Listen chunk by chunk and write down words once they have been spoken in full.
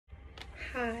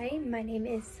Hi, my name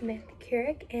is Samantha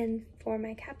Kuruc, and for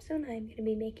my capstone, I'm going to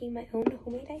be making my own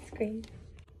homemade ice cream.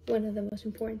 One of the most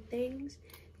important things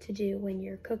to do when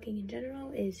you're cooking in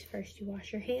general is first you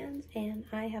wash your hands, and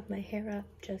I have my hair up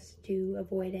just to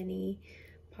avoid any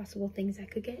possible things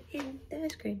that could get in the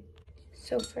ice cream.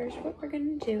 So first what we're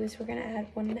going to do is we're going to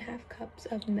add 1.5 cups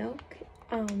of milk.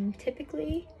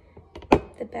 Typically,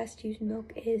 the best used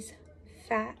milk is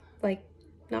fat, like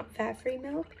not fat-free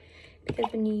milk,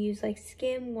 because when you use like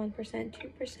skim 1%,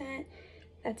 2%,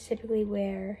 that's typically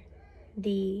where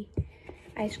the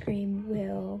ice cream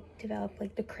will develop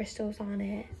like the crystals on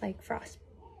it, like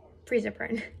freezer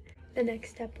burn. The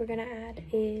next step we're gonna add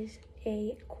is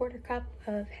a 1/4 cup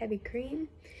of heavy cream.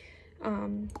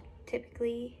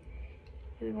 Typically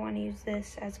you would want to use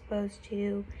this as opposed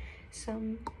to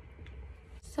some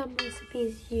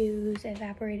recipes use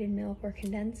evaporated milk or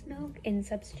condensed milk in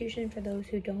substitution for those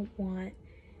who don't want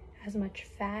as much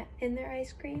fat in their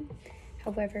ice cream.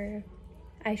 However,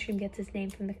 ice cream gets its name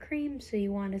from the cream, so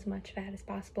you want as much fat as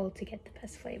possible to get the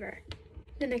best flavor.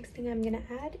 The next thing I'm gonna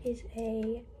add is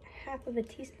a 1/2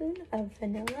 teaspoon of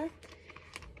vanilla.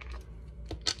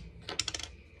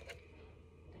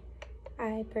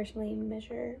 I personally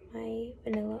measure my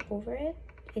vanilla over it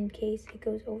in case it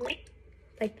goes over it,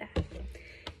 like that.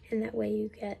 And that way you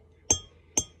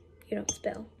don't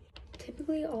spill.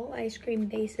 Typically all ice cream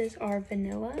bases are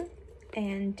vanilla,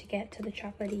 and to get to the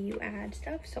chocolatey you add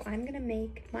stuff. So I'm gonna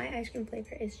make, my ice cream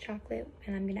flavor is chocolate,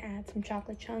 and I'm gonna add some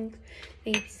chocolate chunks,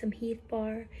 maybe some Heath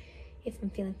bar if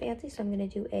I'm feeling fancy. So I'm gonna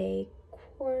do a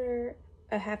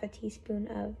 1/2 teaspoon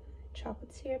of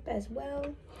chocolate syrup as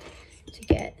well to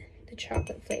get the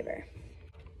chocolate flavor.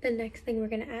 The next thing we're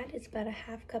gonna add is about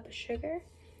 1/2 cup of sugar.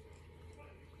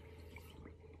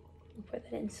 We'll pour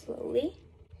that in slowly.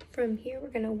 From here,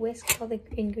 we're gonna whisk all the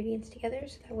ingredients together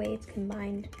so that way it's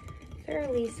combined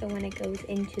thoroughly, so when it goes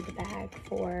into the bag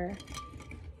for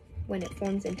when it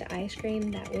forms into ice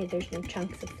cream, that way there's no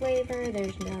chunks of flavor,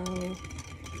 there's no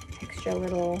extra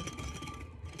little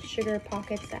sugar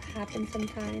pockets that happen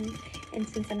sometimes. And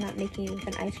since I'm not making it with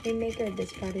an ice cream maker,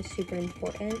 this part is super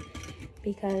important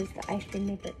because the ice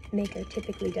cream maker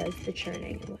typically does the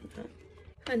churning and whatnot.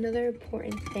 Another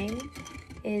important thing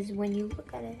is when you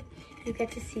look at it, you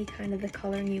get to see kind of the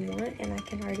coloring you want, and I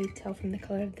can already tell from the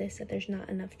color of this that there's not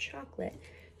enough chocolate,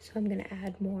 so I'm gonna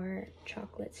add more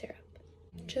chocolate syrup.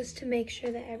 Just to make sure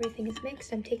that everything is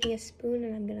mixed, I'm taking a spoon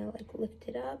and I'm gonna like lift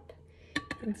it up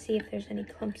and see if there's any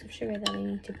clumps of sugar that I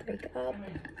need to break up,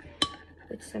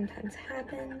 which sometimes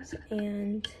happens,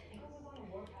 and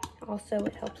also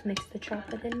it helps mix the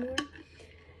chocolate in more.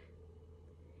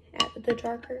 The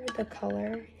darker the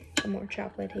color, the more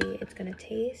chocolatey it's gonna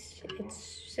taste. It's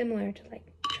similar to like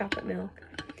chocolate milk,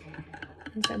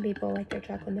 and some people like their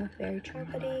chocolate milk very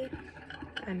chocolatey.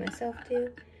 I myself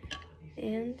do.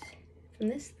 And from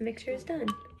this, the mixture is done.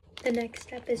 The next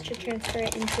step is to transfer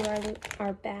it into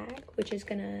our bag, which is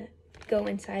gonna go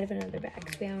inside of another bag.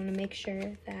 So we want to make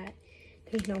sure that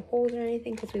there's no holes or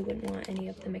anything, because we wouldn't want any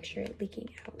of the mixture leaking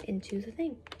out into the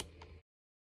thing.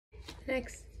 The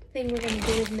next thing we're going to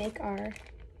do is make our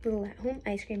little at-home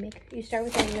ice cream maker. You start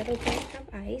with a little bit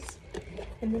of ice,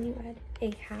 and then you add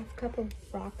a 1/2 cup of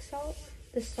rock salt.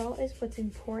 The salt is what's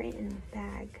important in the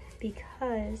bag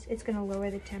because it's going to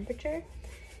lower the temperature.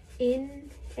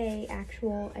 In a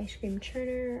actual ice cream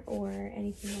churner or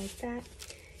anything like that,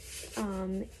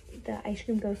 the ice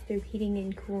cream goes through heating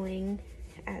and cooling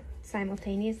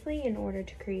simultaneously in order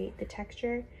to create the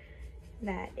texture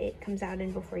that it comes out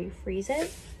in before you freeze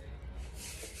it.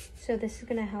 So this is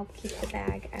going to help keep the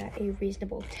bag at a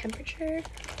reasonable temperature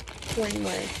when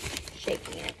we're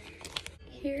shaking it.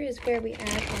 Here is where we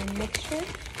add our mixture.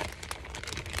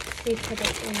 We put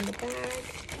it in the bag,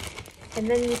 and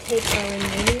then we take our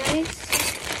remaining ice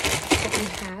that we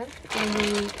have and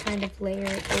we kind of layer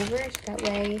it over, so that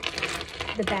way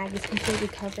the bag is completely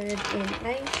covered in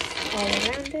ice all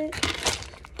around it.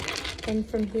 And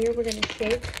from here we're going to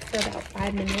shake for about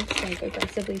 5 minutes, like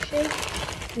aggressively shake,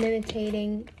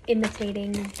 imitating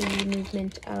the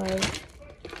movement of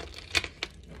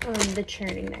the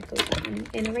churning that goes on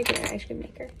in a regular ice cream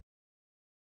maker.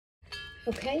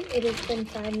 Okay, it has been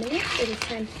 5 minutes. It is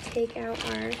time to take out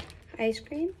our ice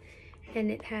cream,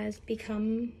 and it has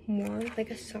become more like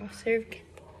a soft serve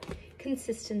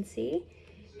consistency.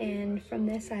 And from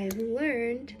this, I've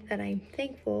learned that I'm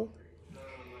thankful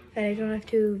that I don't have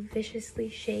to viciously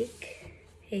shake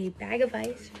a bag of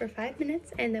ice for 5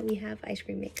 minutes, and that we have ice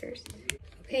cream makers.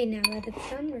 Okay, now that it's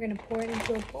done, we're gonna pour it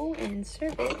into a bowl and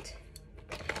serve it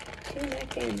to my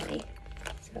family.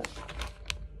 So,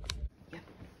 there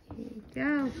you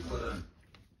go.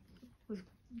 It was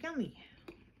yummy.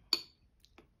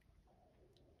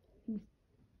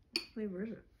 flavor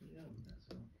is it? Yeah, that's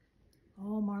so.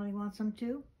 Oh, Marley wants some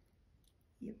too?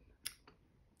 Yep.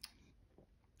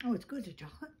 Oh, it's good, the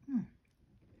chocolate.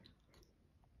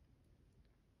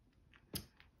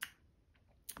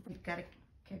 You've got to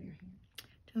have your hand.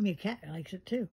 Tell me a cat likes it too.